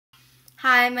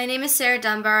Hi, my name is Sarah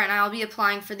Dunbar, and I'll be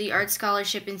applying for the Art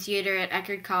Scholarship in Theater at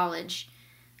Eckerd College.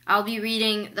 I'll be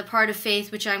reading the part of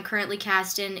Faith which I'm currently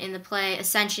cast in the play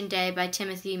Ascension Day by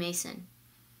Timothy Mason.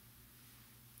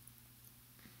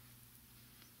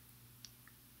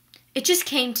 It just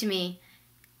came to me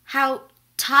how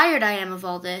tired I am of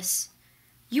all this.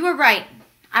 You were right.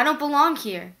 I don't belong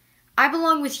here. I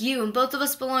belong with you, and both of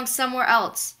us belong somewhere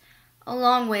else, a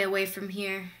long way away from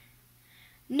here.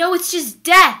 No, it's just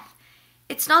death.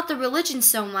 It's not the religion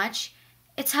so much.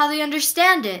 It's how they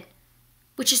understand it,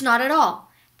 which is not at all.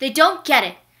 They don't get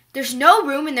it. There's no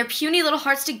room in their puny little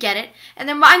hearts to get it, and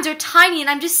their minds are tiny, and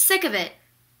I'm just sick of it.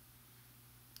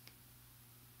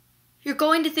 You're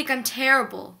going to think I'm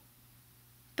terrible,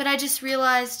 but I just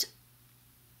realized,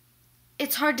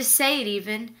 it's hard to say it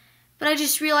even, but I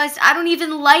just realized I don't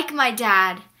even like my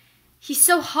dad. He's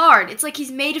so hard. It's like he's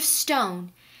made of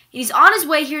stone. And he's on his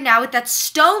way here now with that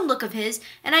stone look of his,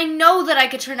 and I know that I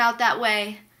could turn out that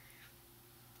way.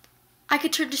 I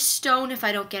could turn to stone if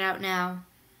I don't get out now.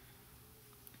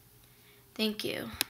 Thank you.